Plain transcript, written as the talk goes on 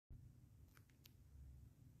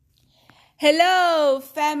Hello,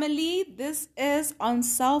 family. This is On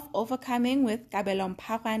Self-Overcoming with Kabelo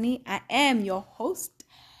Mpharoane. I am your host,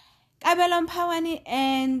 Kabelo Mpharoane,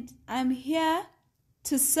 and I'm here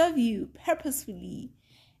to serve you purposefully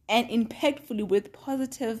and impactfully with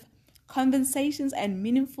positive conversations and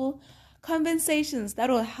meaningful conversations that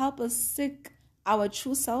will help us seek our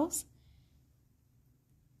true selves,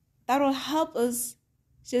 that will help us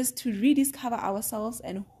just to rediscover ourselves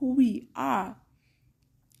and who we are.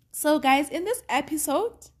 So guys, in this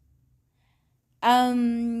episode,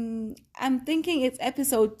 I'm thinking it's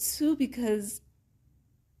episode 2 because,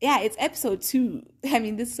 it's episode 2. I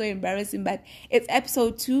mean, this is so embarrassing, but it's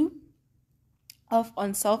episode 2 of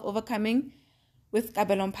On Self-Overcoming with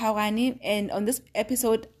Kbelo Mpharoane. And on this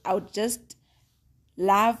episode, I would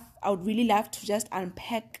really love to just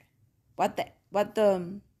unpack what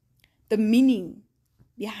the meaning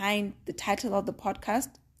behind the title of the podcast,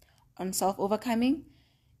 On Self-Overcoming,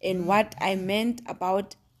 and what I meant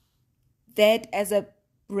about that as a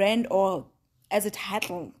brand or as a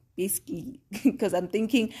title, basically. Because I'm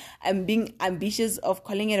thinking I'm being ambitious of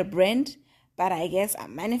calling it a brand, but I guess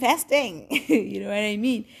I'm manifesting. You know what I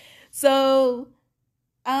mean? So,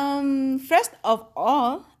 first of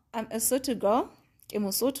all, I'm a Soto girl. I'm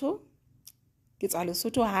a Soto. It's all a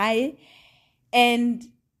Soto high. And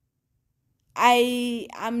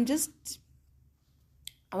I'm just,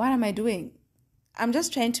 what am I doing? I'm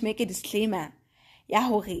just trying to make a disclaimer.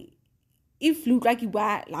 If look like you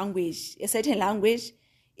are language, a certain language,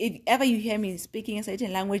 if ever you hear me speaking a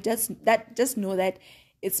certain language, just know that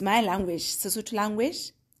it's my language, Sesotho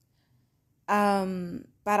language.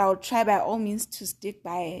 But I'll try by all means to stick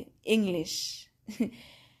by English.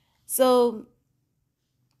 So,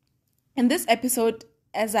 in this episode,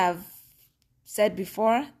 as I've said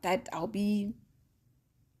before, that I'll be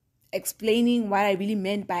explaining what I really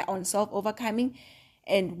meant by on self-overcoming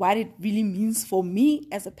and what it really means for me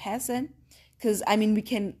as a person. Because, I mean, we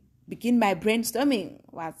can begin by brainstorming.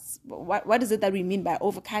 What is it that we mean by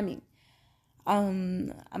overcoming?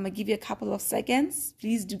 I'm going to give you a couple of seconds.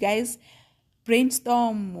 Please do, guys,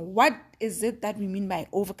 brainstorm. What is it that we mean by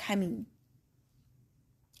overcoming?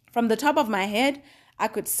 From the top of my head, I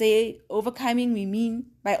could say overcoming, we mean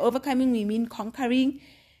conquering,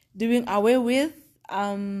 doing away with,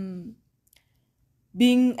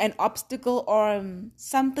 being an obstacle or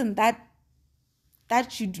something that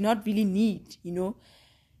you do not really need,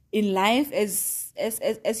 in life as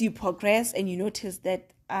you progress and you notice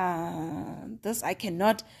that this I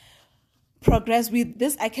cannot progress with,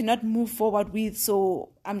 this I cannot move forward with,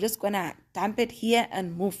 so I'm just gonna dump it here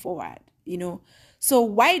and move forward, So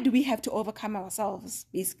why do we have to overcome ourselves,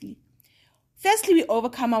 basically? Firstly, we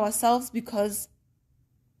overcome ourselves because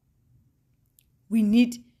we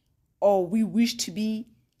need or we wish to be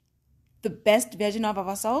the best version of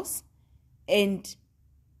ourselves. And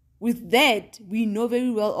with that, we know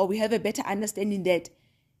very well, or we have a better understanding that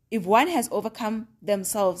if one has overcome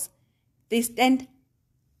themselves, they stand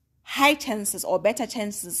high chances or better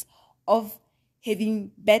chances of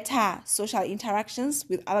having better social interactions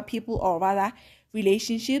with other people, or rather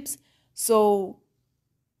relationships. So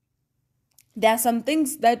there are some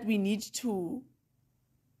things that we need to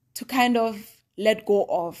kind of let go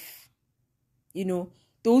of,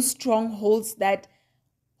 those strongholds that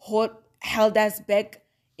held us back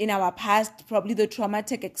in our past, probably the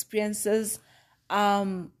traumatic experiences,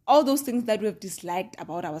 all those things that we have disliked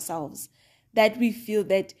about ourselves, that we feel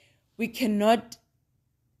that we cannot,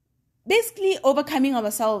 basically overcoming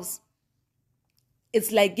ourselves.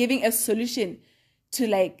 It's like giving a solution to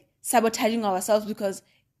like sabotaging ourselves, because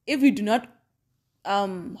if we do not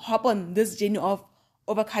hop on this journey of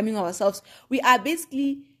overcoming ourselves, we are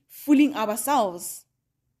basically fooling ourselves.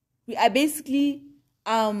 We are basically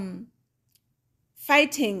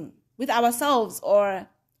fighting with ourselves or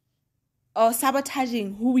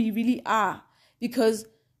sabotaging who we really are. Because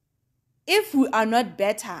if we are not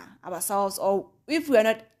better ourselves, or if we are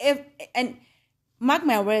not, and mark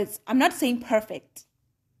my words, I'm not saying perfect,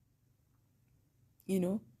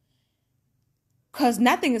 because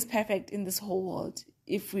nothing is perfect in this whole world,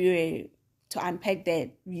 if we were to unpack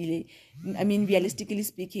that, really, I mean, realistically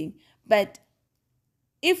speaking. But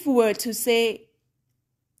if we were to say,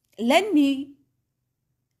 let me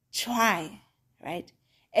try, right,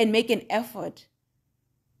 and make an effort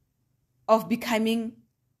of becoming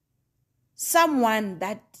someone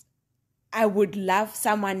that I would love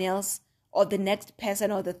someone else or the next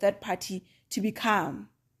person or the third party to become.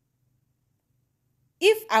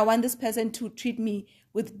 If I want this person to treat me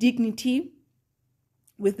with dignity,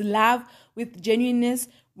 with love, with genuineness,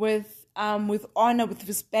 with honor, with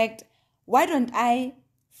respect, why don't I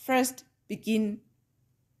first begin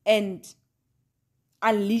and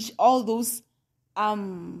unleash all those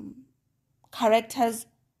characters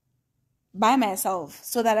by myself,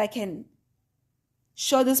 so that I can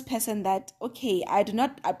show this person that, okay, I do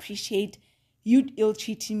not appreciate you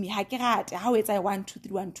ill-treating me. Ha ke rate how it's I 1 2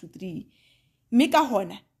 3 1 2 3. Mme ka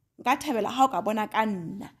hona nka thabela ha o ka bona ka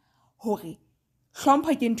nna hore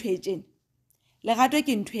hlompho ke ntho e tjena, lerato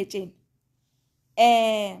ke ntho e tjena,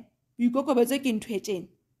 boikokobetso ke ntho e tjena.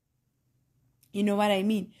 You know what I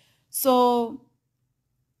mean? So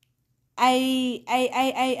I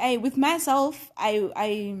with myself, I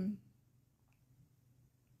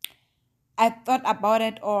thought about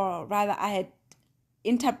it, or rather I had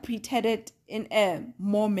interpreted it in a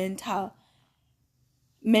more mental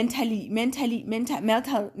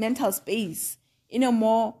space, in a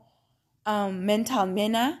more mental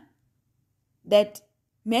manner, that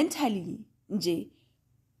mentally,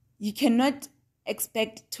 you cannot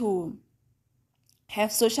expect to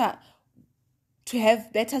have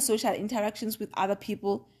better social interactions with other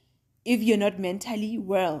people if you're not mentally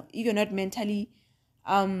well, if you're not mentally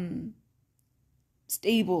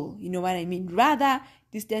stable. You know what I mean? Rather,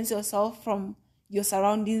 distance yourself from your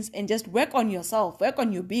surroundings and just work on yourself, work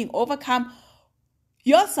on your being, overcome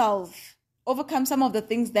yourself, overcome some of the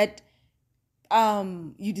things that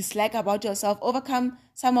you dislike about yourself, overcome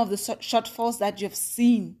some of the shortfalls that you've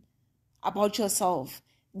seen about yourself.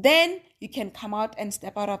 Then you can come out and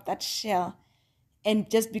step out of that shell and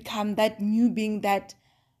just become that new being that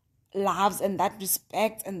loves and that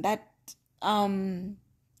respects and that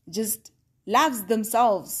just loves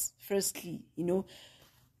themselves, firstly,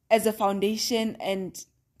 as a foundation, and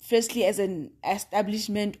firstly as an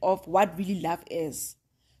establishment of what really love is,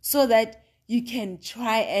 so that you can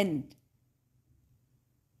try and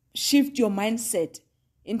shift your mindset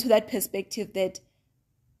into that perspective that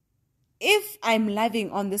if I'm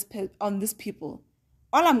loving on this people,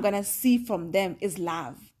 all I'm gonna see from them is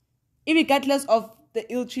love, irregardless of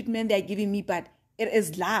the ill treatment they're giving me. But it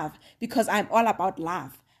is love, because I'm all about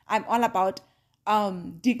love. I'm all about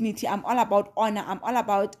dignity. I'm all about honor. I'm all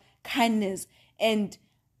about kindness. And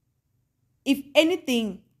if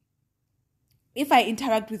anything, if I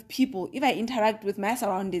interact with people, if I interact with my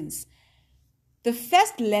surroundings, the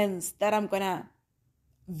first lens that I'm gonna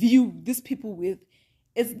view these people with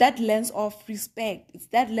is that lens of respect. It's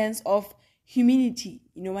that lens of humility.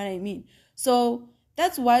 You know what I mean? So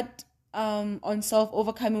that's what on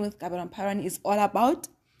self-overcoming with Kbelo Mpharoane is all about.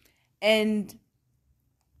 And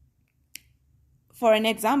for an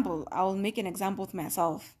example, I'll make an example with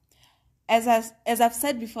myself. As I've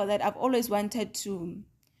said before, that I've always wanted to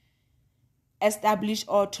establish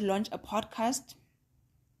or to launch a podcast,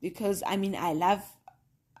 because I love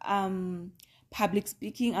public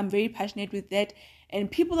speaking. I'm very passionate with that,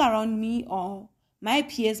 and people around me, or my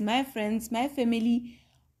peers, my friends, my family,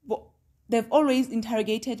 they've always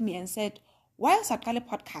interrogated me and said, why a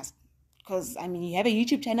podcast? Because you have a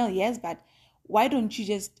YouTube channel, yes, but why don't you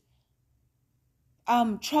just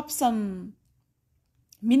drop some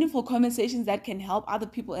meaningful conversations that can help other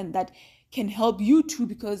people and that can help you too,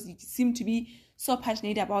 because you seem to be so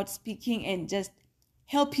passionate about speaking and just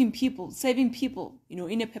helping people, saving people,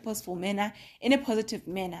 in a purposeful manner, in a positive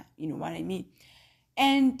manner. You know what I mean?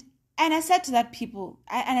 And I said to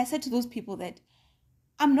I said to those people that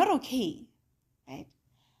I'm not okay, right?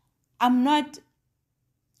 I'm not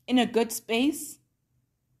in a good space.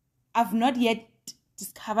 I've not yet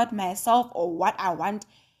discovered myself or what I want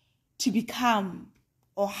to become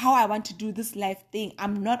or how I want to do this life thing.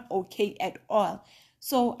 I'm not okay at all.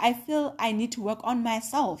 So I feel I need to work on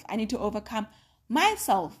myself. I need to overcome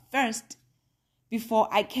myself first before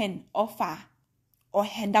I can offer or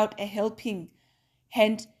hand out a helping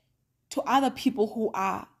hand to other people who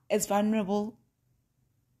are as vulnerable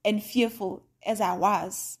and fearful as I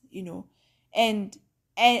was, And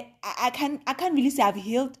I can't really say I've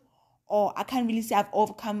healed, or I can't really say I've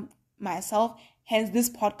overcome myself. Hence, this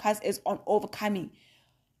podcast is on overcoming.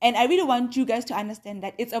 And I really want you guys to understand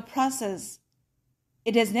that it's a process.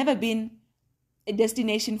 It has never been a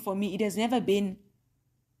destination for me. It has never been,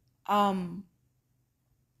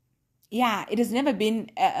 it has never been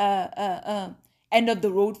a end of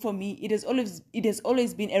the road for me. It has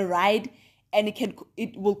always been a ride, and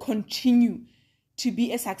it will continue to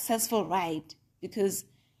be a successful ride, because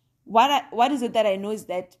what is it that I know is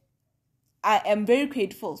that I am very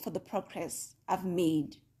grateful for the progress I've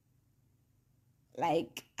made.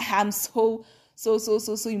 Like, I'm so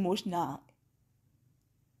emotional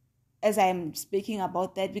as I'm speaking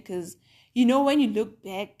about that, because when you look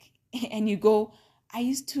back and you go, I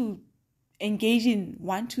used to engage in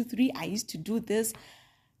 1 2 3, I used to do this,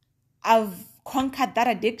 I've conquered that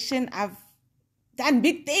addiction, I've done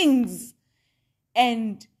big things,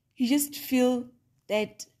 And you just feel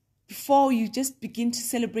that before you just begin to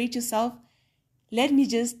celebrate yourself, let me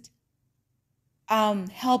just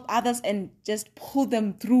help others and just pull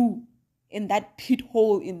them through in that pit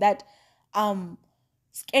hole, in that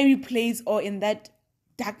scary place, or in that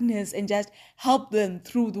darkness, and just help them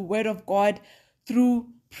through the word of God, through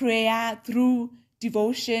prayer, through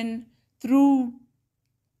devotion, through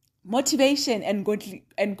motivation and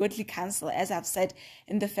godly counsel, as I've said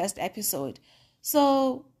in the first episode.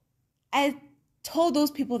 So I told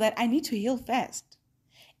those people that I need to heal first.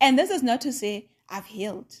 And this is not to say I've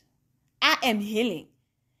healed. I am healing.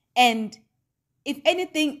 And if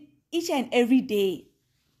anything, each and every day,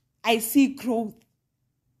 I see growth.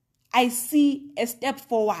 I see a step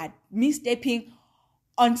forward, me stepping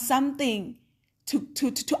on something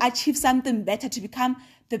to achieve something better, to become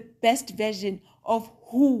the best version of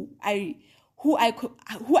who I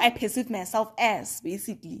perceive myself as,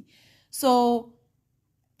 basically. So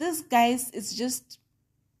this, guys, is just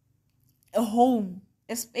a home,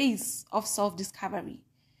 a space of self-discovery,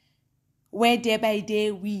 where day by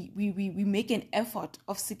day we make an effort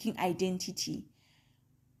of seeking identity.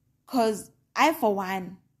 Because I, for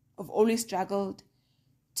one, have always struggled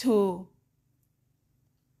to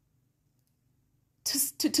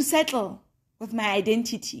settle with my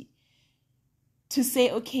identity, to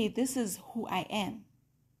say, okay, this is who I am.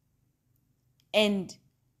 And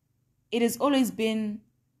it has always been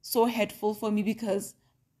so hurtful for me, because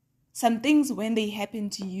some things, when they happen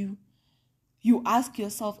to you, you ask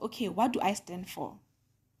yourself, okay, what do I stand for?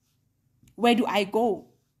 Where do I go?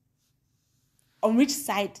 On which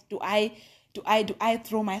side do I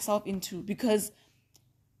throw myself into? Because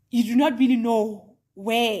you do not really know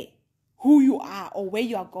who you are or where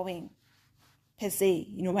you are going, per se.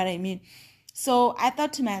 You know what I mean? So I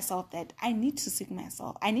thought to myself that I need to seek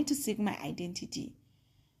myself. I need to seek my identity.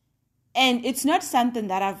 And it's not something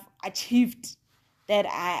that I've achieved, that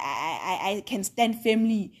I can stand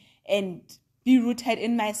firmly and be rooted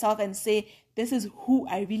in myself and say, this is who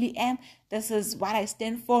I really am. This is what I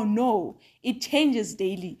stand for. No, it changes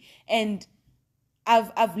daily. And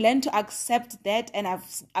I've learned to accept that, and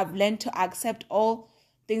I've learned to accept all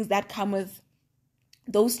things that come with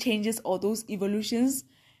those changes or those evolutions,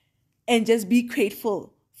 and just be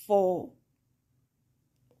grateful for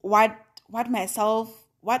what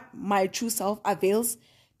my true self avails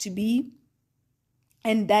to be,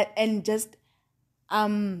 and just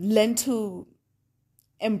learn to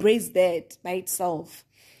embrace that by itself.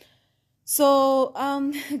 So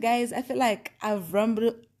guys, I feel like I've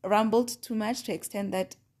rambled too much, to extend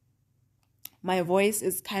that my voice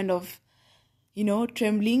is kind of,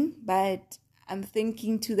 trembling, but I'm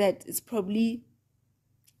thinking too that it's probably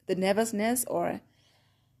the nervousness or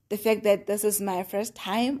the fact that this is my first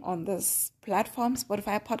time on this platform,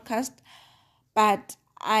 Spotify podcast. But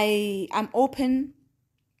I am open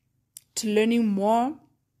to learning more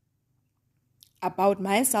about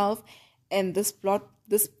myself and this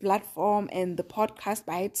platform and the podcast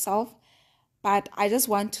by itself. But I just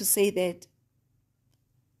want to say that,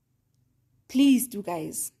 please do,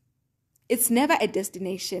 guys, it's never a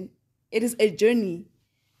destination. It is a journey.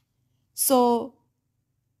 So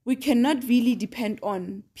we cannot really depend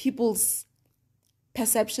on people's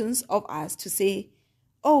perceptions of us to say,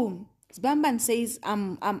 oh, Bamban says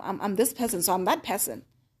I'm this person, so I'm that person.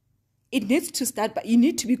 It needs to start, but you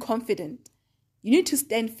need to be confident. You need to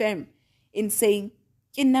stand firm in saying,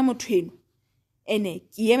 ke nna motho eno, ene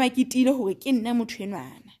ke ema ke tile hore ke nna motho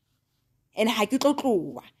enwana, and ha ke tlo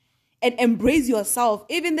tloha. And embrace yourself,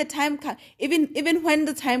 even when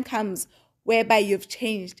the time comes whereby you've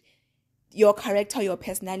changed your character, your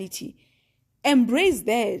personality. Embrace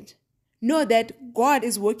that. Know that God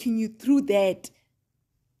is working you through that.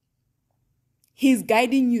 He's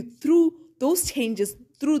guiding you through those changes,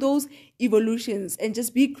 through those evolutions, and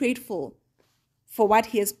just be grateful for what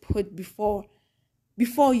He has put before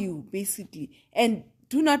you, basically. And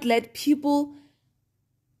do not let people's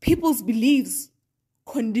beliefs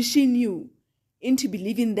condition you into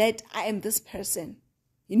believing that I am this person.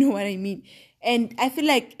 You know what I mean? And I feel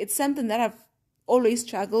like it's something that I've always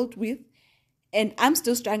struggled with, and I'm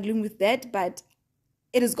still struggling with that, but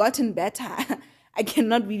it has gotten better. I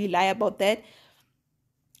cannot really lie about that.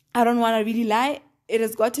 I don't want to really lie. It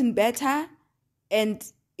has gotten better, and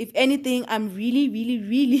if anything, I'm really, really,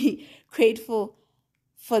 really grateful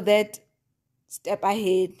for that step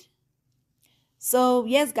ahead. So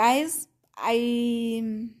yes, guys,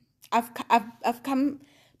 I've come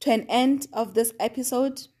to an end of this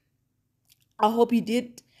episode. I hope you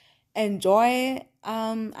did enjoy.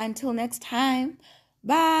 Until next time,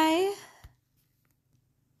 bye.